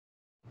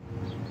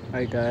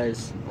Alright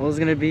guys, well, it's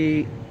gonna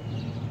be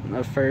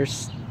my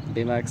first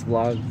Baymax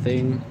vlog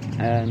thing,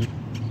 and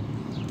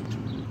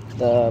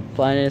the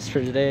plan is for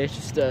today is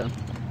just to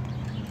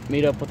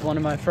meet up with one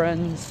of my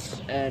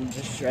friends and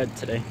just shred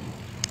today.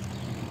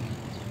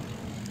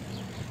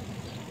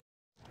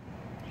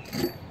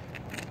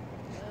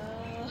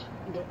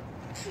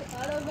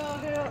 I don't know,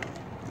 dude.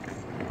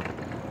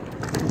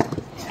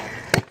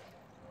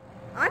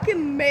 I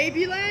can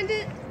maybe land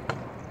it.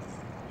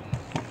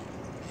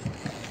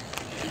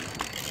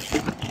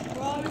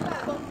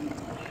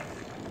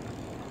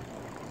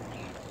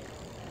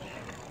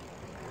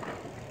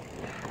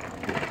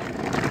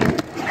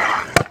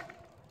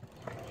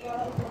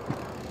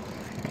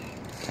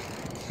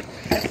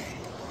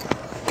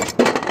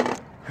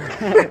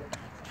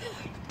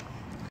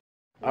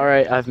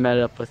 Alright, I've met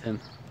up with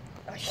him.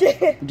 Oh,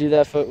 shit. Do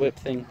that foot whip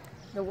thing.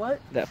 The what?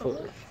 That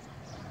foot whip.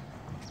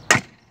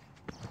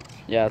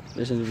 Yeah,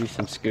 there's gonna be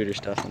some scooter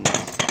stuff in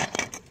this.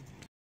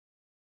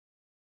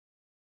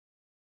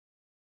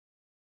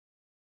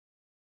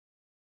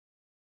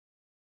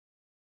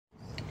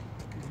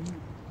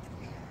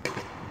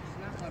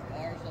 Snapped my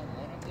bars on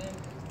one of them,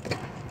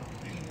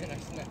 and then I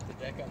snapped the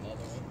deck on the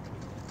other one.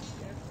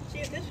 See,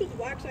 if this was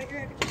wax right here,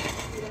 I could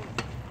just do that.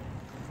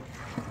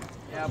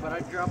 Yeah, but I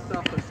dropped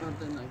off of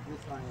something like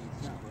this line and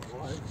it's not what it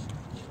was.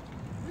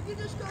 We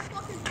could just go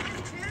fucking find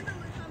a candle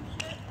or some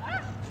shit.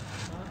 Ah!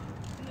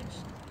 And then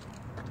just,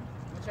 I'm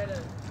gonna try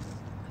to.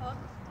 huh?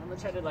 I'm gonna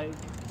try to like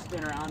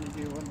spin around and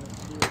do one of the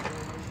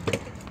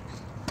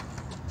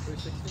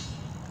 360.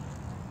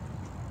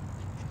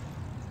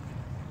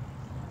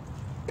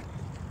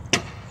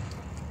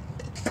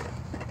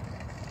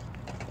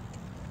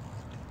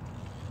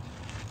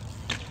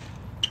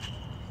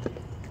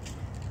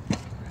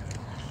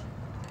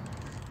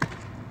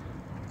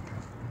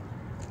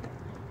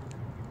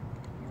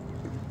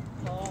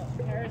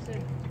 Harrison, I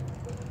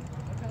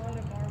kind of want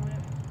to bar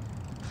whip.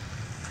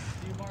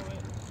 Do you bar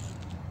whip?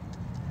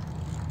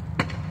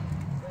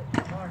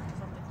 Bar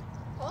something.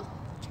 Huh?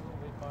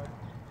 Wait, bar.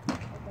 A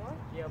bar?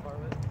 Yeah, bar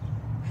whip.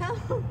 How? A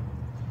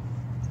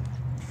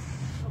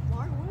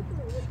bar whip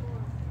or a whip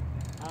bar?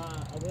 A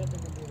whip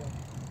and then do that.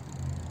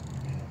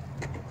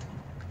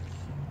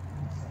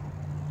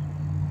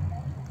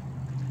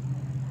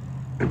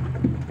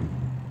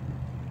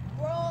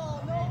 Bro,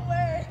 no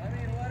way. I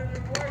mean, whatever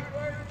works.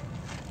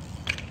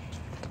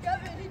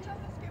 Kevin, he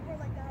jumped a skateboard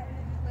like that and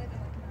then just landed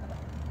like that.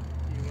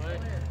 You what?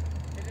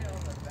 Hit it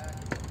on the back,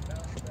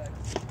 bounce back.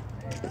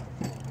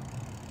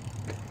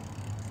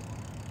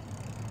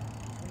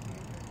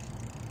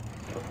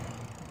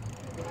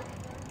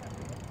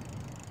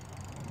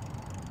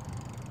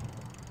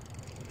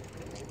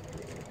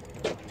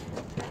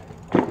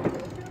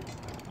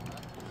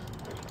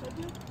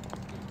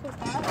 Put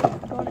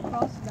that going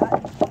across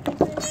that fucking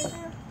thing right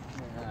there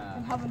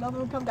and have another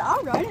one come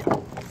down, right?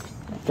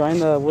 Join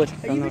the wood.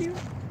 Are you video?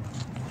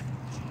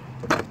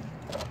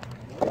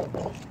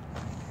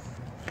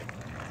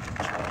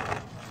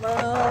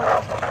 Well,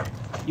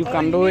 You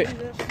can do it.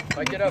 If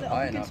I get up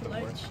high enough, it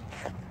works.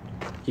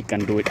 You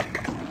can do it.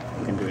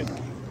 You can do it.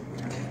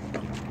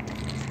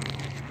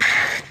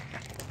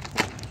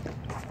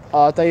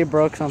 Oh, I thought you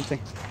broke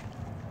something.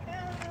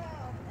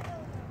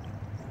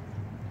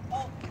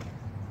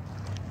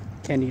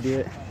 Can you do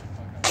it?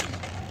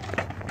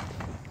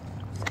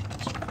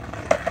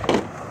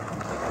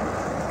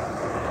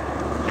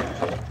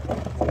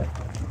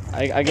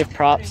 I give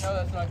props. No,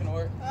 that's not gonna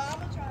work. I'm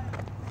gonna try it.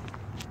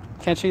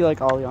 Can't you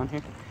like ollie on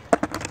here?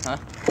 Huh?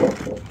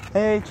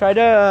 Hey, try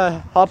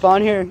to hop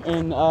on here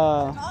and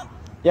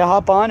yeah,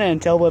 hop on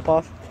and tail whip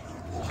off.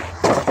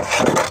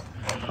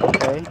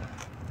 Okay.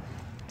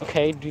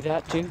 Okay, do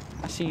that too.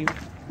 I see you.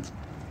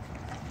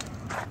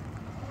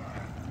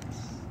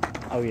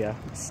 Oh yeah,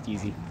 it's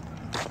easy.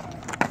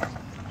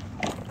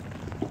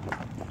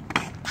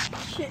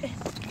 Shit.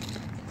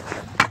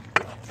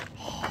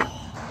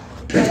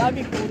 Yeah, that'd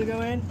be cool to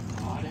go in.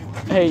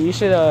 Hey, you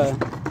should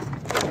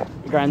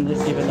grind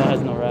this even though it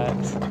has no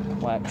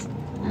wax.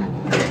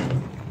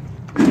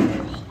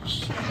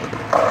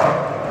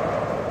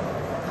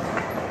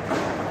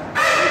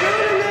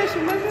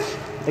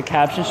 The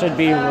caption should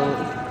be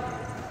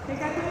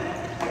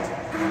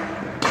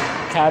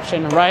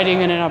caption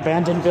riding in an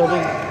abandoned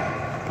building.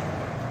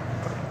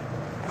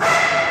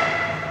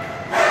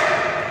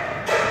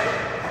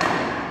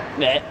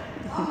 Bleh.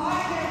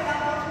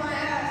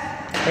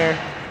 Here,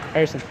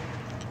 Harrison.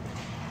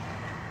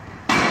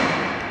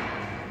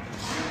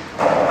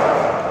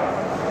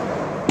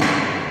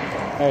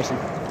 Harrison.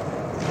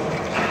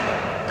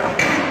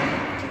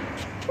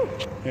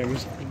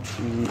 Harrison.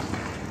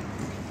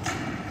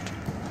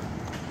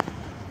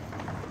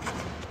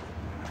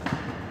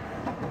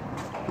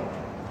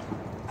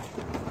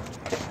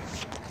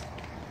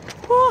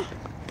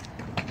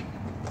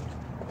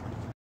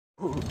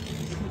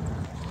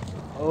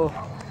 Oh,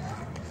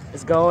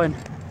 it's going.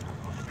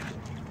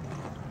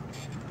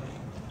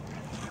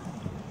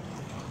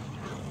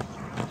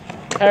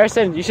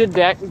 Harrison, you should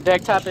deck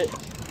tap it.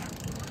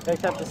 Deck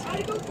tap this.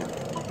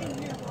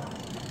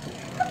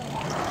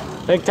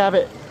 Big tap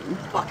it.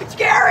 Fucking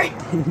scary.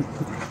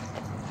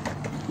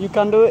 You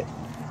can do it.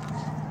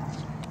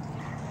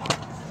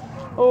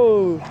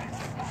 Oh.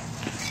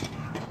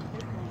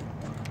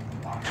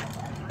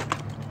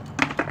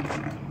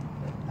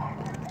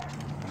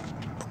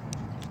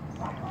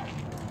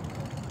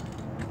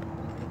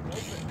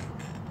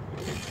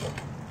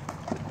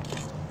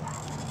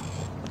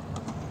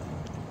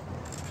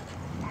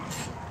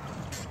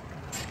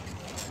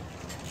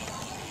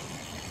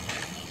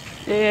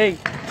 Hey.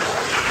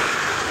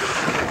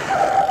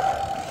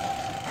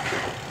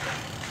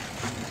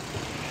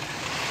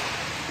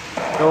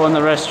 Go in the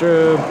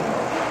restroom.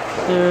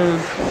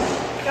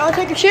 Y'all wanna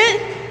take a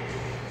shit?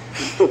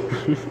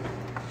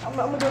 I'm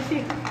gonna go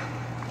see.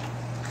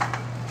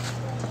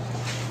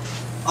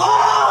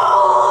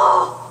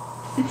 Oh!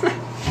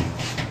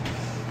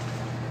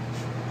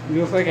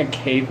 You look like a Does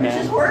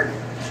caveman. this work?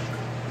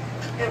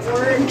 It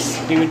works.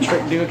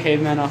 Do a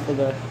caveman off of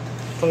the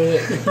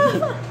toilet.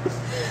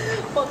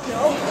 Fuck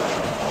no. Wait,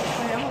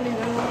 I don't even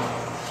know.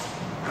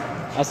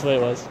 That's the way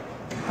it was.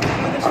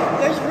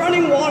 There's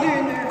running water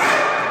in there.